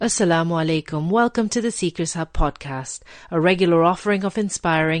Assalamu alaikum. Welcome to the SeekersHub podcast, a regular offering of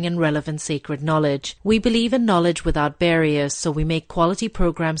inspiring and relevant sacred knowledge. We believe in knowledge without barriers, so we make quality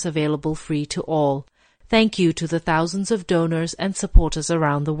programs available free to all. Thank you to the thousands of donors and supporters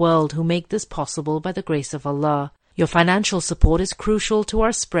around the world who make this possible by the grace of Allah. Your financial support is crucial to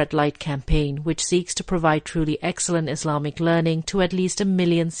our Spread Light campaign, which seeks to provide truly excellent Islamic learning to at least 1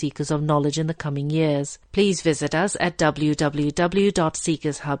 million seekers of knowledge in the coming years. Please visit us at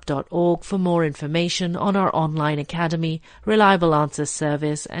www.SeekersHub.org for more information on our online academy, reliable answers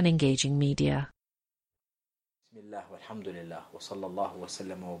service, and engaging media. Bismillah walhamdulillah wa sallallahu wa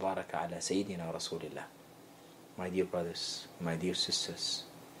sallam wa baraka ala Sayyidina Rasulillah. My dear brothers, my dear sisters,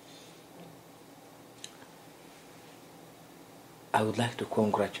 I would like to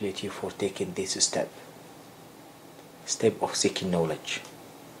congratulate you for taking this step of seeking knowledge.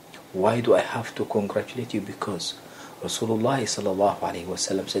 Why do I have to congratulate you? Because Rasulullah sallallahu alayhi wa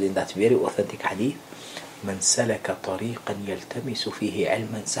sallam said in that very authentic hadith, من سلك طريقا يلتمس فيه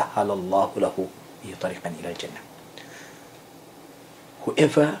علما سهل الله له به طريقا إلى الجنة.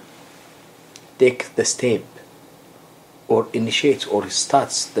 Whoever takes the step or initiates or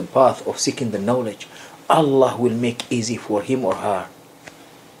starts the path of seeking the knowledge, Allah will make easy for him or her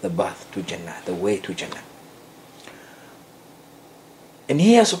the path to Jannah, the way to Jannah. And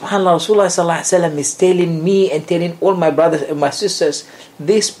here, subhanAllah, Rasulullah sallallahu alaihi wasallam is telling me and telling all my brothers and my sisters,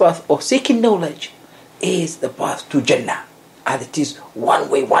 this path of seeking knowledge is the path to Jannah, and it is one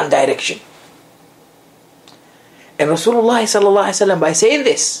way, one direction. And Rasulullah sallallahu alaihi wasallam, by saying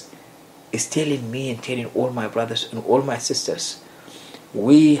this, is telling me and telling all my brothers and all my sisters,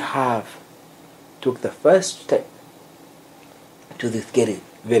 we have took the first step to this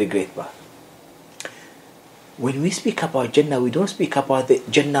very great path. When we speak about Jannah, we don't speak about the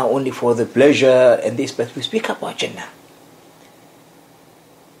Jannah only for the pleasure and this, but we speak about Jannah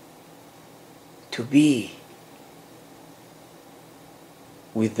to be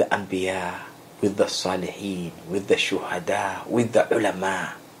with the Anbiya, with the Salihin, with the Shuhada, with the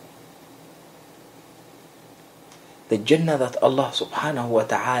Ulama. The Jannah that Allah subhanahu wa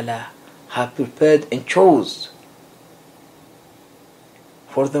ta'ala have prepared and chose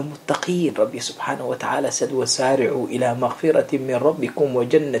for the muttaqeen. Rabbi subhanahu wa ta'ala said, وَسَارِعُوا إِلَى مَغْفِرَةٍ مِّن رَبِّكُمْ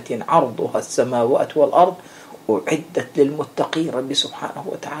وَجَنَّةٍ عَرْضُهَا السَّمَاوَاتُ وَالْأَرْضُ أُعِدَّتْ لِلْمُتَّقِينَ. Rabbi subhanahu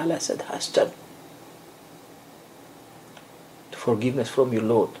wa ta'ala said, has done to forgiveness from your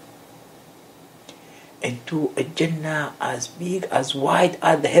Lord, and to a Jannah as big, as wide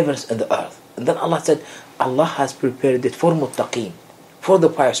as the heavens and the earth. And then Allah said, Allah has prepared it for muttaqeen, for the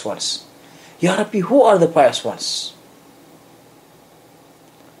pious ones. Ya Rabbi, who are the pious ones?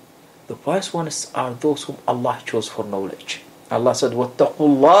 The pious ones are those whom Allah chose for knowledge. Allah said, وَاتَّقُوا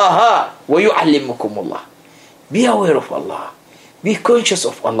اللَّهَ وَيُعَلِّمُكُمُ اللَّهِ. Be aware of Allah. Be conscious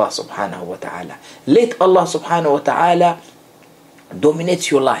of Allah subhanahu wa ta'ala. Let Allah subhanahu wa ta'ala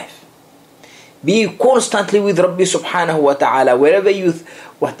dominate your life. Be constantly with Rabbi subhanahu wa ta'ala. Whatever you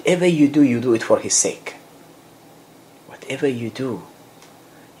do, you do it for His sake. Whatever you do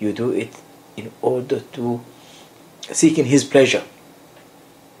it in order to seek in His pleasure.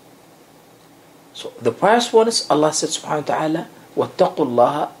 So the pious ones, Allah said subhanahu wa ta'ala, وَاتَّقُوا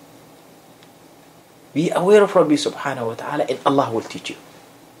اللَّهَ. Be aware of Rabbi subhanahu wa ta'ala, and Allah will teach you.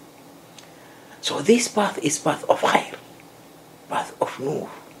 So this path is path of khair, path of nur,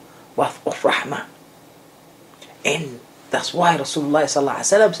 path of rahmah. And that's why Rasulullah sallallahu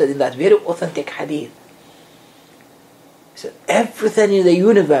alaihi wasallam said in that very authentic hadith, he said, everything in the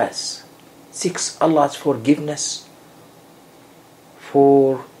universe seeks Allah's forgiveness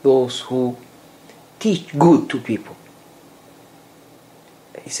for those who teach good to people.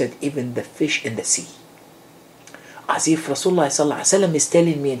 He said, even the fish in the sea. As if Rasulullah sallallahu alaihi wasallam is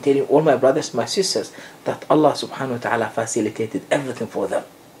telling me and telling all my brothers, my sisters, that Allah subhanahu wa ta'ala facilitated everything for them.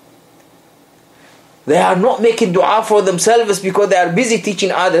 They are not making dua for themselves because they are busy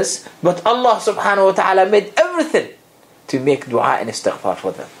teaching others, but Allah subhanahu wa ta'ala made everything to make dua and istighfar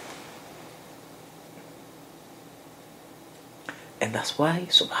for them. And that's why,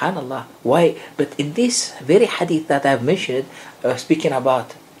 subhanallah, why? But in this very hadith that I've mentioned, speaking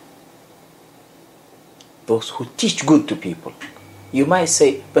about those who teach good to people, you might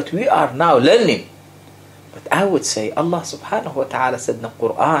say, but we are now learning. But I would say, Allah subhanahu wa ta'ala said in the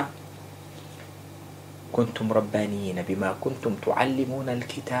Quran, كنتم ربانيين بما كنتم تعلمون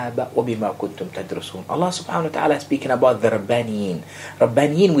الكتاب وبما كنتم تدرسون. Allah subhanahu wa ta'ala is speaking about the Rabbaniyin.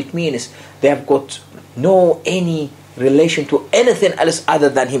 Rabbaniyin, which means they have got no any relation to anything else other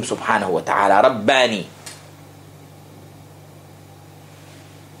than Him subhanahu wa ta'ala. Rabbani.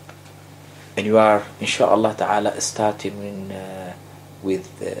 And you are, inshallah ta'ala, starting in with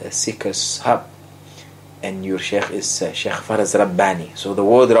SeekersHub, and your Sheikh is Shaykh Faid Rabbani. So the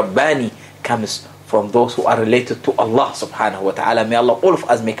word Rabbani comes from those who are related to Allah subhanahu wa ta'ala. May Allah all of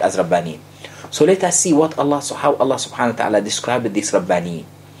us make us Rabbani. So let us see how Allah subhanahu wa ta'ala described this Rabbani.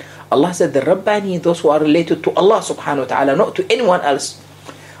 Allah said the Rabbani, those who are related to Allah subhanahu wa ta'ala, not to anyone else.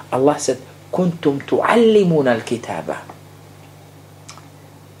 Allah said, كنتم تعلمون الكتاب.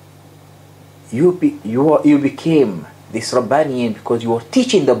 You became this Rabbaniyin because you were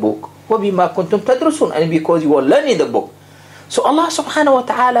teaching the book. وَبِمَا كُنْتُمْ تَدْرُسُونَ, and because you were learning the book. So Allah subhanahu wa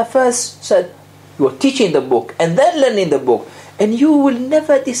ta'ala first said, you are teaching the book and then learning the book, and you will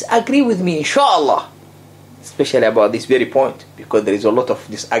never disagree with me, inshallah. Especially about this very point, because there is a lot of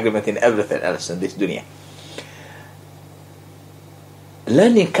disagreement in everything else in this dunya.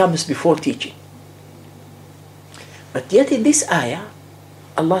 Learning comes before teaching. But yet in this ayah,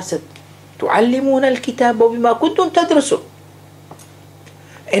 Allah said, تُعَلِّمُونَ الْكِتَابَ بِمَا كُنْتُمْ تَدْرُسُونَ.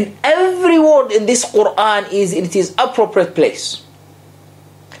 And every word in this Quran is in its appropriate place.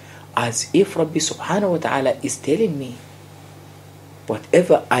 As if Rabbi subhanahu wa ta'ala is telling me,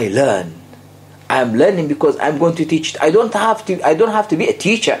 whatever I learn, I am learning because I'm going to teach it. I don't have to be a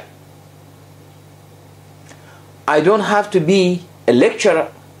teacher. I don't have to be a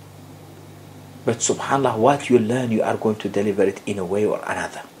lecturer. But subhanallah, what you learn, you are going to deliver it in a way or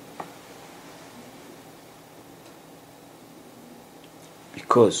another.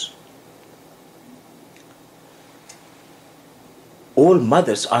 Because all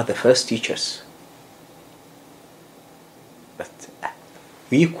mothers are the first teachers. But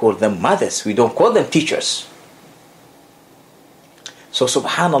we call them mothers, we don't call them teachers. So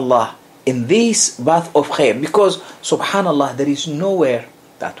subhanallah, in this path of khair, because subhanallah, there is nowhere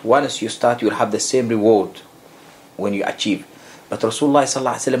that once you start, you'll have the same reward when you achieve. But Rasulullah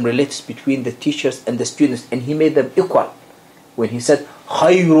sallallahu alaihi wasallam relates between the teachers and the students, and he made them equal when he said,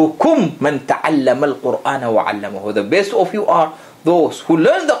 خَيْرُكُمْ مَنْ تَعَلَّمَ الْقُرْآنَ وَعَلَّمَهُ. The best of you are those who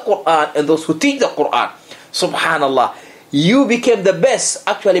learn the Quran and those who teach the Quran. Subhanallah, you became the best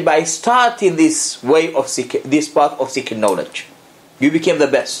actually by starting this way of this path of seeking knowledge. You became the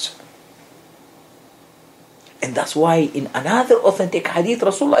best. And that's why in another authentic hadith,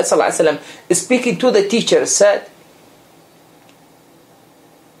 Rasulullah sallallahu alaihi wasallam speaking to the teacher said,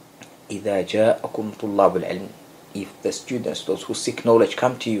 إِذَا جَاءَكُمْ طُلَّابُ الْعِلْمِ. If the students, those who seek knowledge,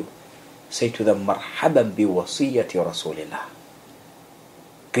 come to you, say to them, مَرْحَبًا بِوَصِيَّةِ رَسُولِ اللَّهِ.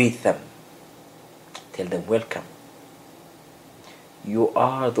 Greet them. Tell them, welcome. You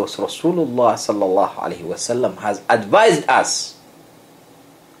are those Rasulullah sallallahu alaihi wasallam has advised us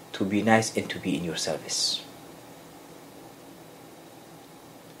to be nice and to be in your service.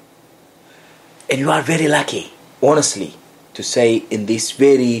 And you are very lucky, honestly, to say in this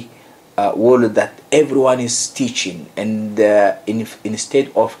very world that everyone is teaching, and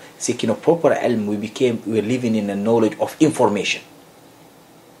instead of seeking a proper ilm, we're living in a knowledge of information.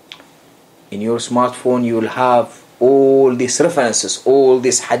 In your smartphone, you will have all these references, all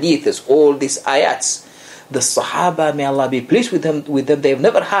these hadiths, all these ayats. The Sahaba, may Allah be pleased with them, they've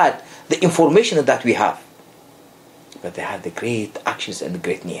never had the information that we have. But they had the great actions and the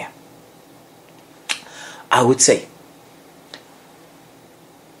great niyyah. I would say,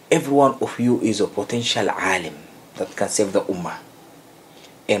 every one of you is a potential alim that can save the ummah.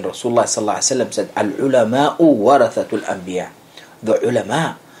 And Rasulullah sallallahu alaihi wasallam said, "Al-ulama'u warathatul anbiya." The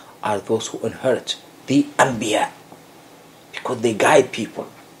ulama are those who inherit the anbiya, because they guide people.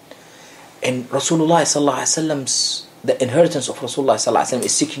 And Rasulullah sallallahu alaihi wasallam's, the inheritance of Rasulullah sallallahu alaihi wasallam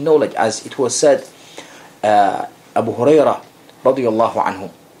is seeking knowledge, as it was said. Abu Hurairah radiyallahu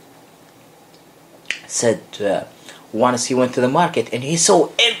anhu said, once he went to the market and he saw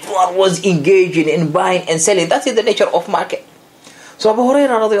everyone was engaging in buying and selling. That is the nature of market. So Abu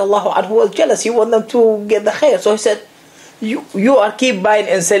Hurairah radiallahu anhu was jealous. He wanted them to get the khair. So he said, you are keep buying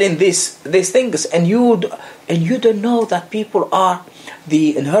and selling these things, and you don't know that people are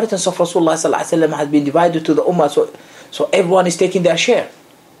the inheritance of Rasulullah sallallahu alaihi wasallam has been divided to the ummah. So everyone is taking their share.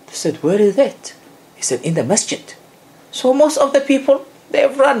 They said, where is it? He said, in the masjid. So most of the people,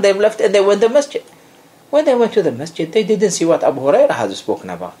 they've left, and they went to the masjid. When they went to the masjid, they didn't see what Abu Hurairah has spoken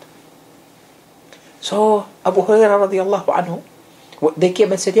about. So Abu Hurairah radiallahu anhu, they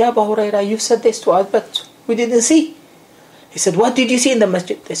came and said, Ya Abu Hurairah, you've said this to us, but we didn't see. He said, what did you see in the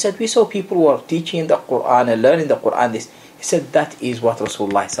masjid? They said, we saw people who are teaching the Quran and learning the Quran. He said, that is what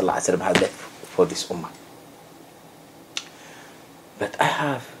Rasulullah sallallahu alaihi wasallam had left for this ummah. But I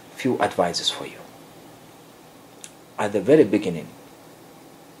have few advices for you. At the very beginning,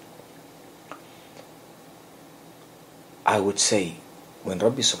 I would say, when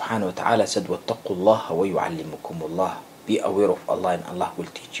Rabbi subhanahu wa ta'ala said, وَاتَّقُوا اللَّهَ وَيُعَلِّمُكُمُ اللَّهِ, Be aware of Allah and Allah will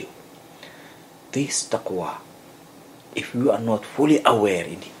teach you. This taqwa, if we are not fully aware,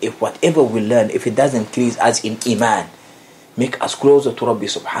 if whatever we learn, if it doesn't increase us in iman, make us closer to Rabbi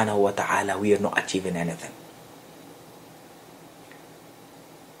subhanahu wa ta'ala, we are not achieving anything.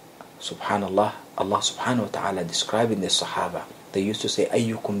 Subhanallah, Allah subhanahu wa ta'ala describing the Sahaba, they used to say,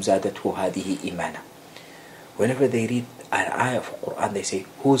 أَيُّكُمْ زَادَتْهُ هَذِهِ إِيمَانًا. Whenever they read an ayah of Quran, they say,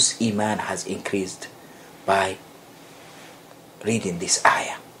 whose iman has increased by reading this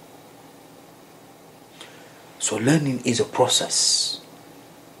ayah? So learning is a process,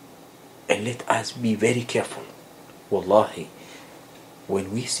 and let us be very careful. Wallahi,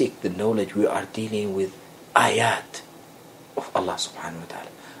 when we seek the knowledge, we are dealing with ayat of Allah subhanahu wa ta'ala,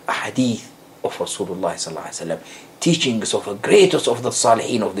 a hadith of Rasulullah sallallahu alaihi wasallam, teachings of the greatest of the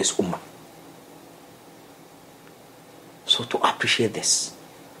salihin of this ummah. So to appreciate this,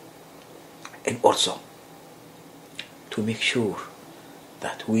 and also to make sure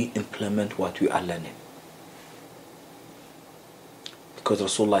that we implement what we are learning. Because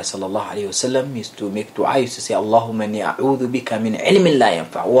Rasulullah sallallahu alayhi wa sallam used to make dua, used to say, Allahumma inni a'udhu bika min ilmin la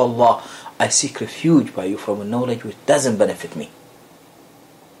yanfa'. Oh Allah, I seek refuge by you from a knowledge which doesn't benefit me.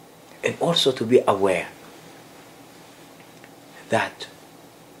 And also to be aware that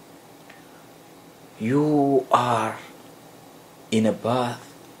you are in a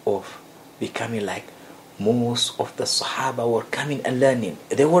path of becoming like most of the Sahaba were coming and learning.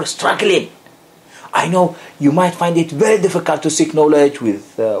 They were struggling. I know you might find it very difficult to seek knowledge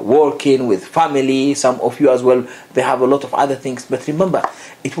with working, with family. Some of you as well, they have a lot of other things. But remember,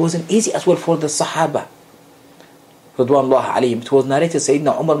 it wasn't easy as well for the Sahaba. Radwanullah alayhim. It was narrated,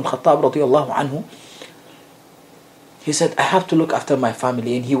 Sayyidina Umar ibn Khattab radiyallahu anhu. He said, I have to look after my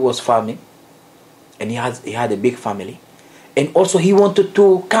family. And he was farming. And he had a big family. And also he wanted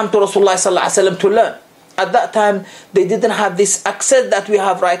to come to Rasulullah sallallahu alaihi wasallam to learn. At that time, they didn't have this access that we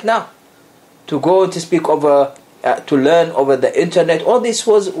have right now. To go to speak over, to learn over the internet, all this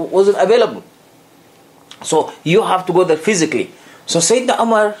wasn't available. So you have to go there physically. So Sayyidina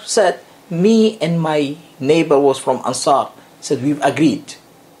Umar said, me and my neighbor was from Ansar. Said, we've agreed.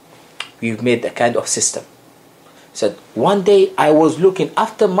 We've made a kind of system. Said, one day I was looking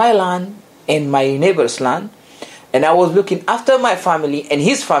after my land and my neighbor's land, and I was looking after my family and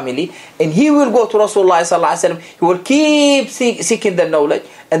his family, and he will go to Rasulullah sallallahu alaihi wasallam. He will keep seeking the knowledge,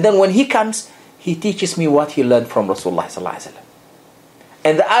 and then when he comes, he teaches me what he learned from Rasulullah sallallahu alaihi wasallam.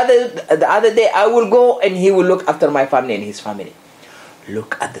 And the other day, I will go and he will look after my family and his family.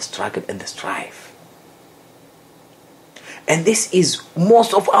 Look at the struggle and the strife. And this is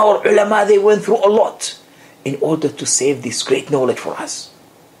most of our ulama, they went through a lot in order to save this great knowledge for us.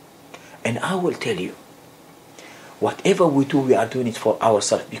 And I will tell you, whatever we do, we are doing it for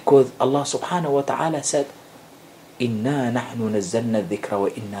ourselves, because Allah subhanahu wa ta'ala said, Inna nahnu nazzalna dhikra wa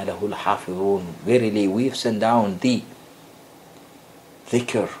inna lahu lahafidhun. Verily, we've sent down the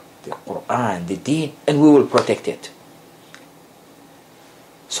dhikr, the Quran, the deen, and we will protect it.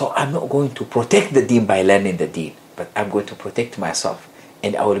 So I'm not going to protect the deen by learning the deen, but I'm going to protect myself,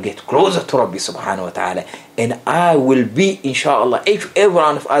 and I will get closer to Rabbi subhanahu wa ta'ala, and I will be, inshallah, if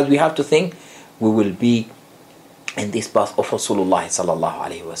everyone of us, we have to think, we will be in this path of Rasulullah sallallahu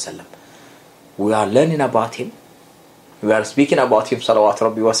alayhi wa sallam. We are learning about him. We are speaking about him, salawat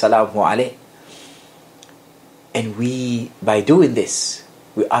rabbi wa salamuhu alayhi. And we, by doing this,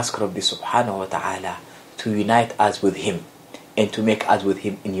 we ask Rabbi subhanahu wa ta'ala to unite us with him and to make us with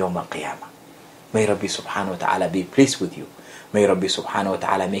him in Yawm al-Qiyamah. May Rabbi subhanahu wa ta'ala be pleased with you. May Rabbi subhanahu wa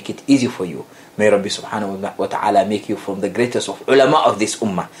ta'ala make it easy for you. May Rabbi subhanahu wa ta'ala make you from the greatest of ulama of this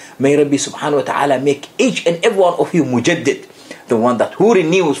ummah. May Rabbi subhanahu wa ta'ala make each and every one of you mujaddid, the one that who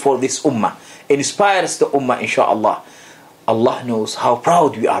renews for this ummah, inspires the ummah, inshaAllah. Allah knows how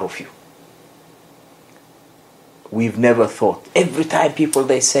proud we are of you. We've never thought. Every time people,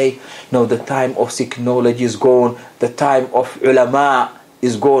 they say, no, the time of seeking knowledge is gone. The time of ulama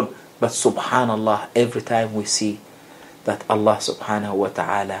is gone. But subhanallah, every time we see that Allah subhanahu wa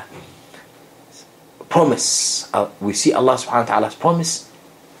ta'ala promise, we see Allah subhanahu wa ta'ala's promise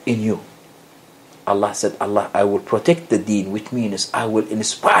in you. Allah said, I will protect the deen, which means I will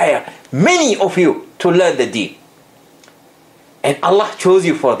inspire many of you to learn the deen. And Allah chose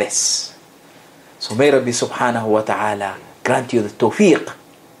you for this. So may Rabbi subhanahu wa ta'ala grant you the tawfiq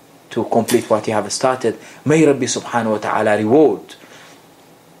to complete what you have started. May Rabbi subhanahu wa ta'ala reward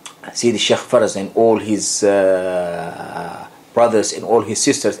Sayyid Shaykh Faid and all his brothers and all his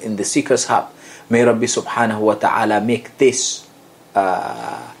sisters in the SeekersHub. May Rabbi subhanahu wa ta'ala make this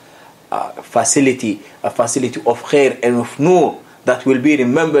facility a facility of khair and of nur. that will be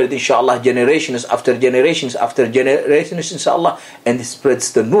remembered inshallah generations after generations after generations inshallah, and it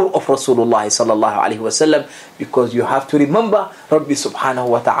spreads the nur of Rasulullah sallallahu alaihi wasallam. Because you have to remember, Rabbi subhanahu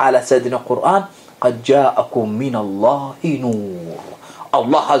wa ta'ala said in the Quran, قَدْ جَاءَكُم مِّنَ اللَّهِ نُورٌ.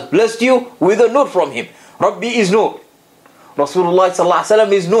 Allah has blessed you with a nur from Him. Rabbi is nur. Rasulullah sallallahu alaihi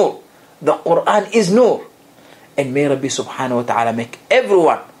wasallam is nur. The Quran is nur. And may Rabbi subhanahu wa ta'ala make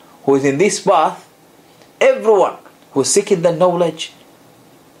everyone who is in this path, everyone who is seeking the knowledge,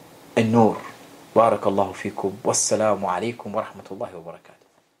 a nur. Barakallahu feekum. Wassalamu alaikum wa rahmatullahi wa barakatuh.